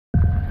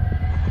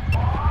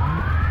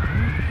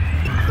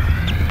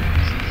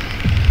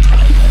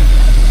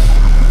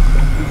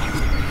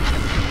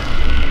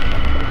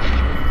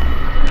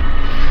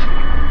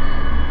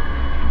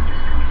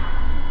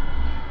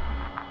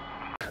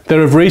There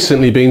have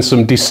recently been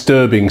some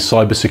disturbing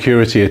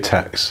cybersecurity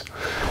attacks.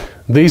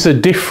 These are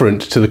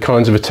different to the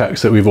kinds of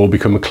attacks that we've all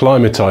become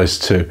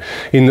acclimatized to,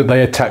 in that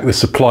they attack the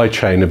supply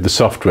chain of the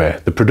software,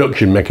 the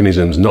production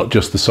mechanisms, not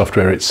just the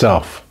software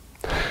itself.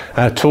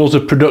 Our tools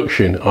of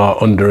production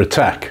are under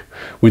attack,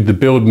 with the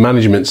build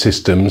management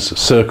systems,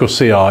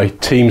 CircleCI,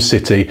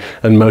 TeamCity,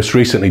 and most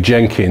recently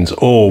Jenkins,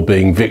 all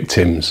being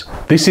victims.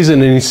 This is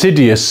an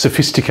insidious,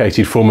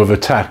 sophisticated form of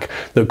attack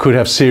that could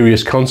have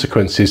serious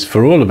consequences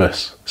for all of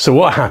us. So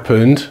what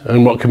happened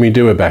and what can we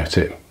do about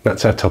it?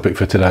 That's our topic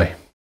for today.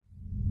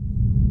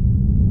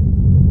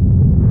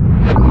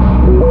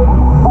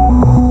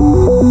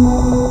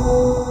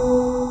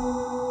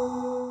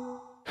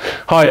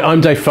 Hi,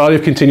 I'm Dave Farley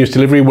of Continuous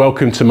Delivery.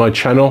 Welcome to my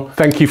channel.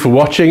 Thank you for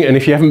watching, and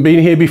if you haven't been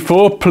here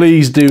before,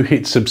 please do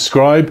hit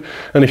subscribe,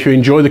 and if you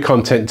enjoy the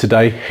content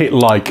today, hit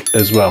like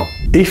as well.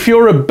 If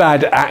you're a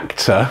bad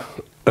actor,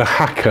 a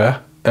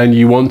hacker, and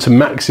you want to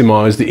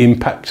maximize the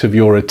impact of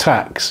your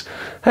attacks,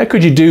 how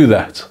could you do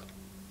that?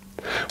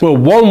 Well,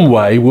 one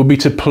way would be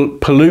to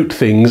pollute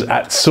things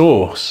at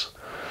source.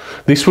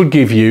 This would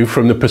give you,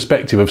 from the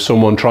perspective of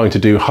someone trying to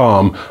do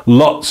harm,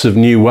 lots of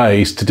new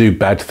ways to do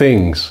bad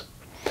things.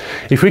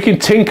 If we can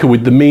tinker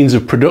with the means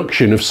of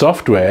production of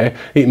software,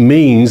 it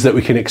means that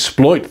we can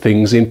exploit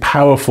things in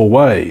powerful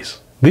ways.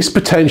 This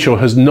potential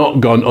has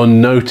not gone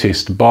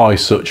unnoticed by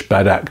such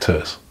bad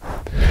actors.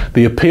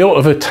 The appeal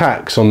of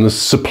attacks on the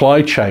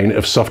supply chain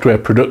of software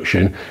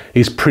production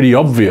is pretty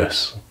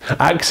obvious.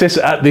 Access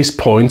at this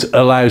point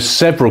allows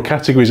several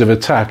categories of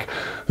attack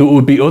that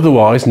would be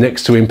otherwise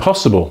next to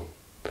impossible.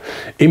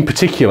 In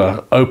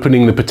particular,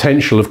 opening the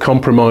potential of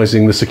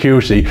compromising the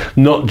security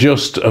not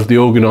just of the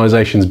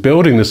organisations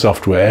building the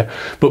software,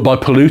 but by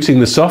polluting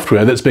the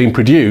software that's being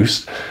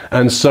produced,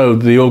 and so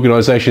the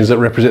organisations that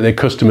represent their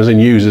customers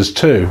and users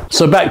too.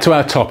 So back to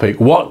our topic,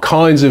 what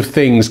kinds of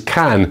things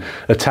can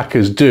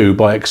attackers do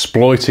by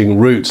exploiting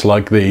routes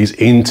like these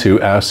into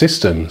our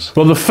systems?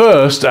 Well, the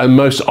first and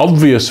most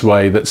obvious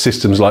way that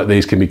systems like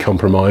these can be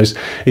compromised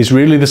is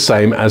really the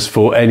same as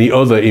for any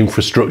other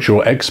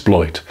infrastructural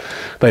exploit.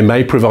 They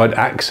may provide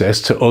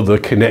access to other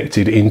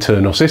connected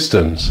internal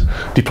systems.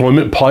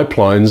 Deployment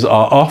pipelines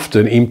are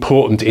often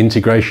important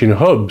integration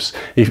hubs,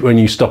 when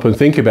you stop and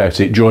think about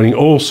it, joining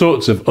all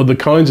sorts of other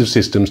kinds of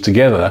systems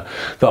together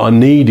that are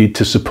needed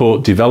to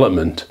support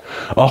development,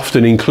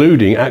 often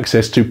including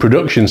access to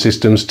production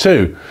systems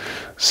too,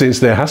 since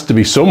there has to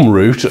be some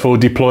route for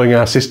deploying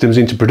our systems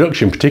into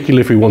production,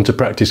 particularly if we want to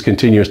practice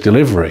continuous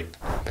delivery.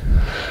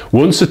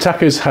 Once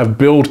attackers have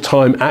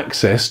build-time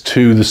access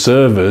to the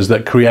servers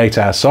that create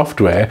our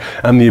software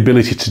and the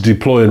ability to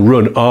deploy and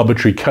run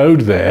arbitrary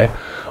code there,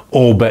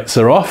 all bets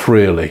are off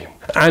really.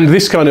 And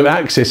this kind of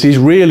access is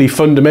really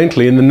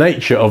fundamentally in the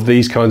nature of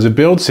these kinds of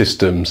build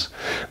systems.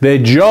 Their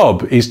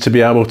job is to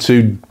be able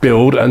to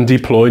build and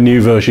deploy new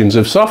versions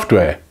of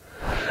software.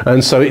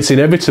 And so it's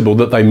inevitable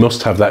that they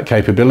must have that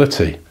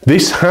capability.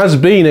 This has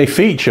been a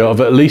feature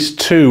of at least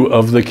 2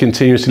 of the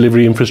continuous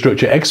delivery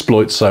infrastructure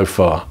exploits so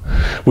far.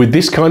 With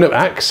this kind of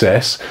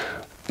access,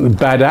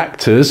 bad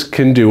actors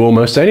can do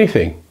almost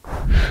anything.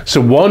 So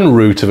one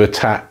route of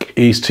attack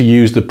is to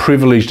use the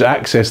privileged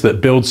access that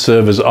build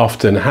servers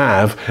often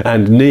have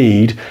and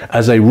need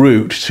as a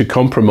route to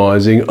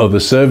compromising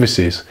other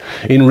services.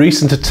 In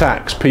recent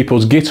attacks,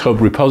 people's GitHub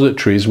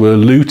repositories were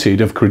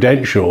looted of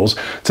credentials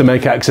to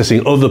make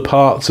accessing other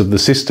parts of the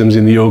systems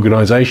in the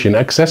organization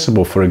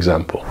accessible, for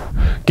example.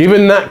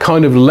 Given that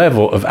kind of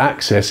level of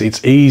access,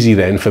 it's easy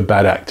then for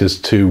bad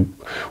actors to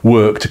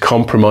work to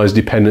compromise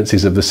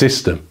dependencies of the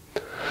system.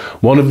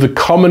 One of the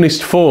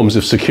commonest forms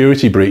of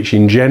security breach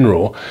in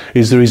general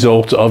is the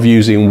result of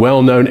using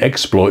well-known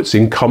exploits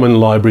in common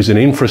libraries and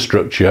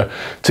infrastructure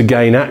to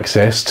gain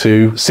access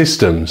to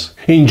systems.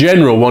 In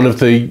general, one of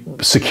the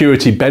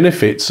security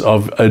benefits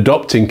of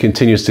adopting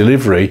continuous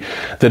delivery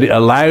that it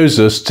allows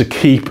us to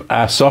keep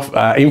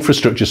our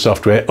infrastructure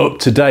software up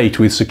to date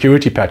with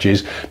security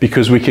patches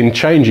because we can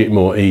change it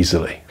more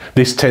easily.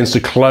 This tends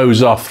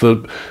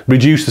to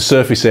reduce the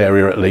surface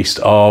area at least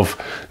of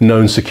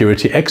known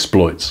security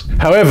exploits.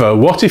 However,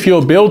 what if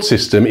your build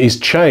system is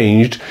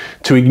changed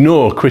to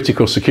ignore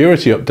critical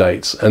security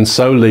updates and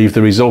so leave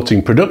the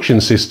resulting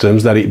production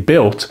systems that it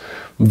built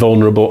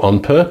vulnerable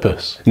on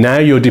purpose? Now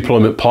your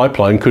deployment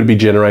pipeline could be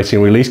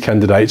generating release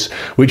candidates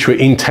which were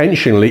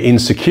intentionally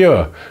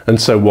insecure and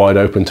so wide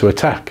open to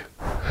attack.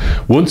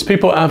 Once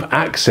people have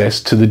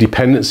access to the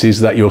dependencies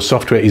that your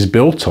software is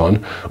built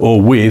on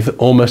or with,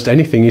 almost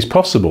anything is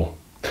possible,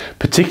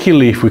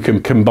 particularly if we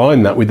can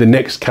combine that with the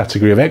next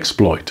category of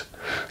exploit,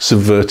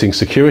 subverting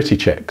security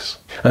checks.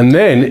 And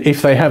then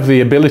if they have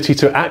the ability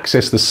to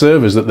access the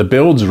servers that the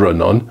builds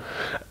run on,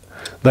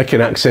 they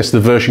can access the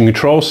version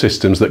control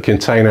systems that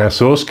contain our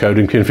source code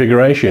and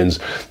configurations,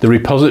 the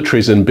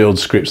repositories and build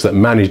scripts that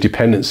manage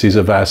dependencies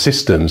of our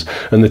systems,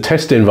 and the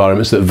test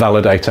environments that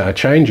validate our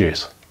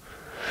changes.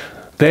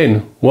 Then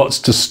what's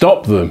to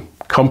stop them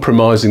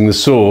compromising the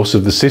source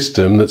of the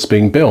system that's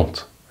being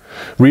built?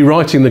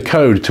 Rewriting the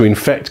code to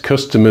infect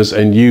customers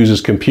and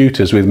users'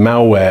 computers with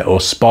malware or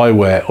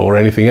spyware or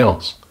anything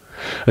else?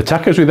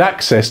 Attackers with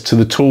access to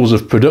the tools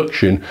of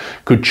production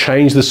could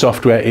change the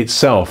software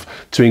itself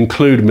to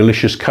include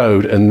malicious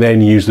code and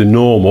then use the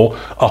normal,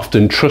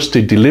 often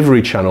trusted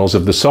delivery channels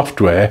of the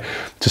software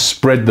to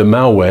spread the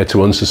malware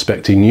to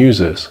unsuspecting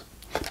users,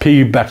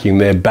 piggybacking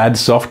their bad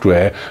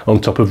software on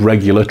top of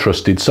regular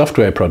trusted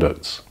software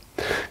products.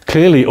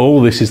 Clearly,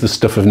 all this is the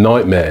stuff of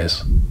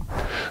nightmares.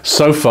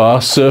 So far,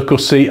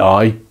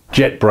 CircleCI,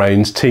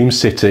 JetBrains,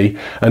 TeamCity,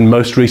 and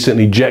most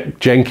recently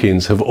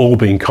Jenkins have all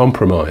been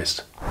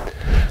compromised.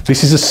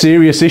 This is a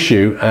serious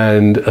issue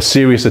and a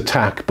serious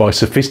attack by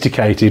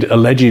sophisticated,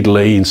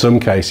 allegedly in some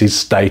cases,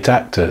 state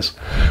actors.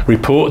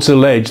 Reports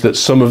allege that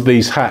some of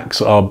these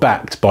hacks are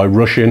backed by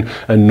Russian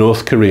and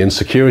North Korean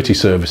security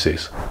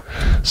services.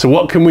 So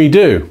what can we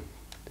do?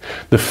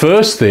 The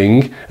first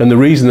thing, and the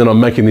reason that I'm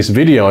making this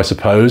video, I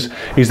suppose,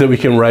 is that we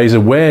can raise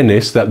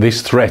awareness that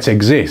this threat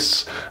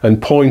exists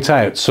and point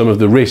out some of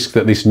the risk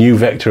that this new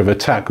vector of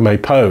attack may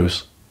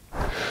pose.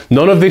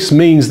 None of this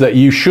means that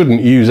you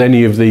shouldn't use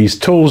any of these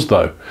tools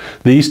though.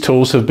 These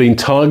tools have been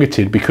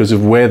targeted because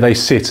of where they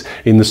sit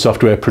in the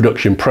software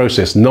production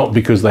process, not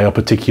because they are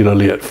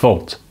particularly at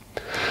fault.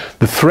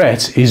 The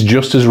threat is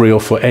just as real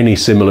for any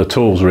similar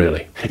tools,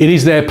 really. It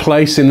is their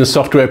place in the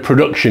software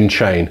production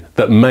chain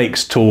that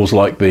makes tools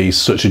like these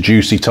such a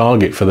juicy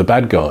target for the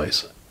bad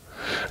guys.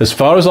 As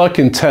far as I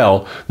can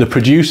tell, the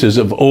producers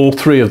of all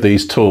three of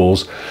these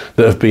tools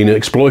that have been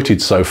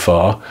exploited so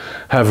far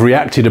have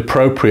reacted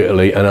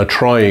appropriately and are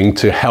trying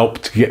to help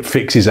to get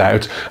fixes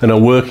out and are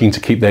working to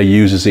keep their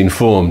users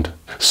informed.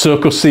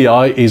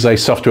 CircleCI is a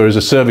software as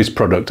a service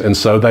product, and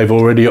so they've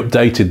already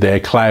updated their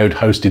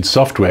cloud-hosted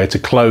software to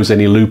close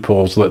any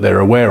loopholes that they're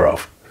aware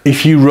of.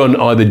 If you run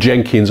either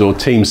Jenkins or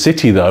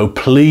TeamCity though,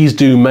 please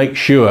do make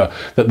sure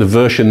that the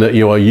version that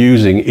you are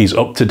using is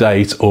up to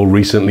date or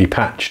recently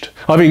patched.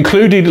 I've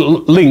included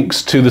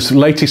links to the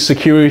latest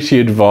security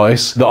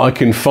advice that I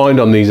can find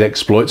on these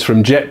exploits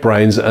from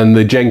JetBrains and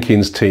the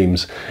Jenkins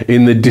teams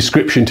in the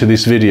description to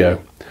this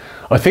video.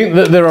 I think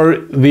that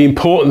the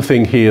important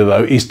thing here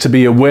though is to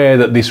be aware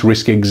that this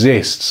risk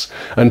exists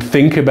and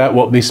think about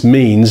what this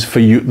means for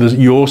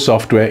your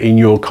software in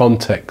your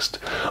context.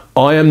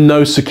 I am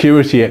no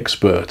security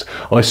expert.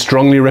 I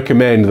strongly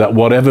recommend that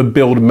whatever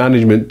build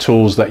management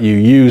tools that you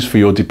use for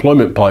your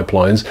deployment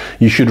pipelines,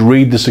 you should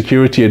read the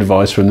security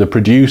advice from the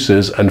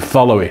producers and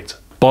follow it.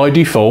 By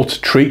default,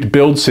 treat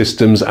build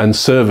systems and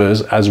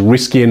servers as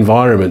risky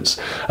environments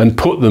and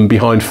put them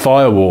behind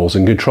firewalls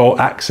and control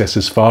access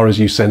as far as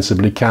you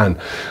sensibly can.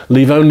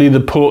 Leave only the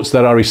ports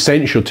that are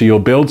essential to your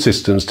build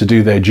systems to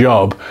do their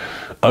job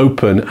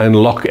open and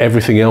lock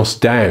everything else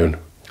down.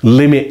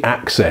 Limit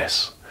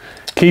access.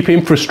 Keep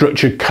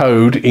infrastructure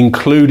code,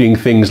 including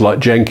things like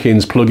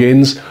Jenkins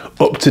plugins,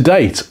 up to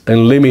date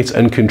and limit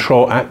and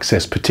control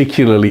access,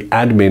 particularly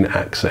admin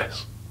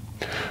access.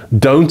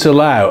 Don't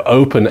allow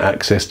open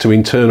access to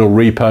internal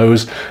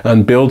repos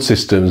and build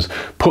systems.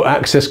 Put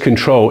access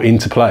control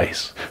into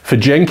place. For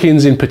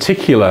Jenkins in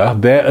particular,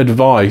 their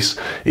advice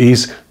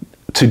is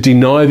to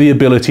deny the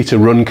ability to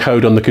run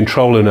code on the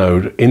controller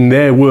node. In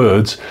their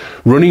words,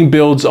 running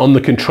builds on the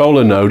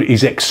controller node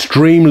is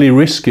extremely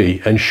risky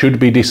and should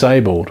be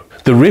disabled.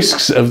 The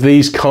risks of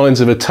these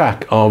kinds of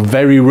attack are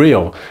very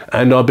real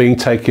and are being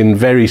taken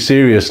very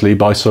seriously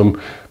by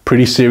some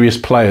pretty serious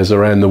players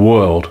around the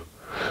world.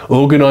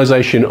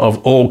 Organisations of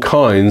all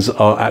kinds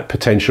are at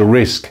potential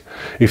risk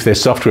if their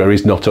software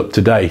is not up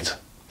to date.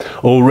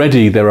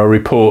 Already there are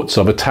reports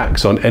of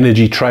attacks on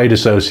energy trade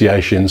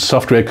associations,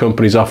 software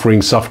companies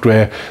offering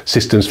software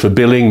systems for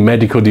billing,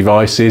 medical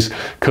devices,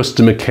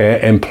 customer care,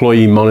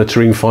 employee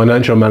monitoring,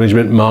 financial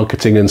management,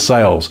 marketing and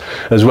sales,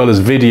 as well as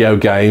video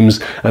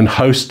games and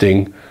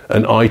hosting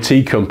and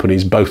IT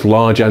companies, both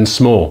large and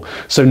small.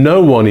 So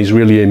no one is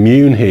really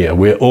immune here.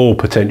 We're all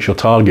potential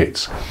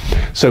targets.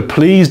 So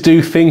please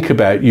do think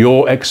about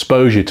your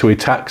exposure to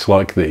attacks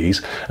like these.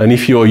 And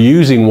if you're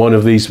using one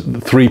of these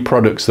three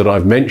products that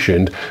I've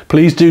mentioned,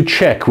 please do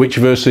check which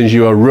versions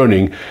you are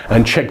running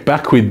and check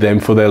back with them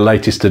for their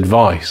latest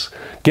advice.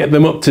 Get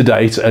them up to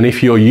date, and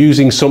if you're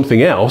using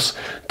something else,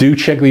 do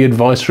check the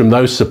advice from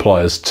those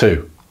suppliers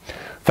too.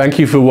 Thank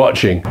you for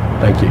watching.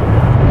 Thank you.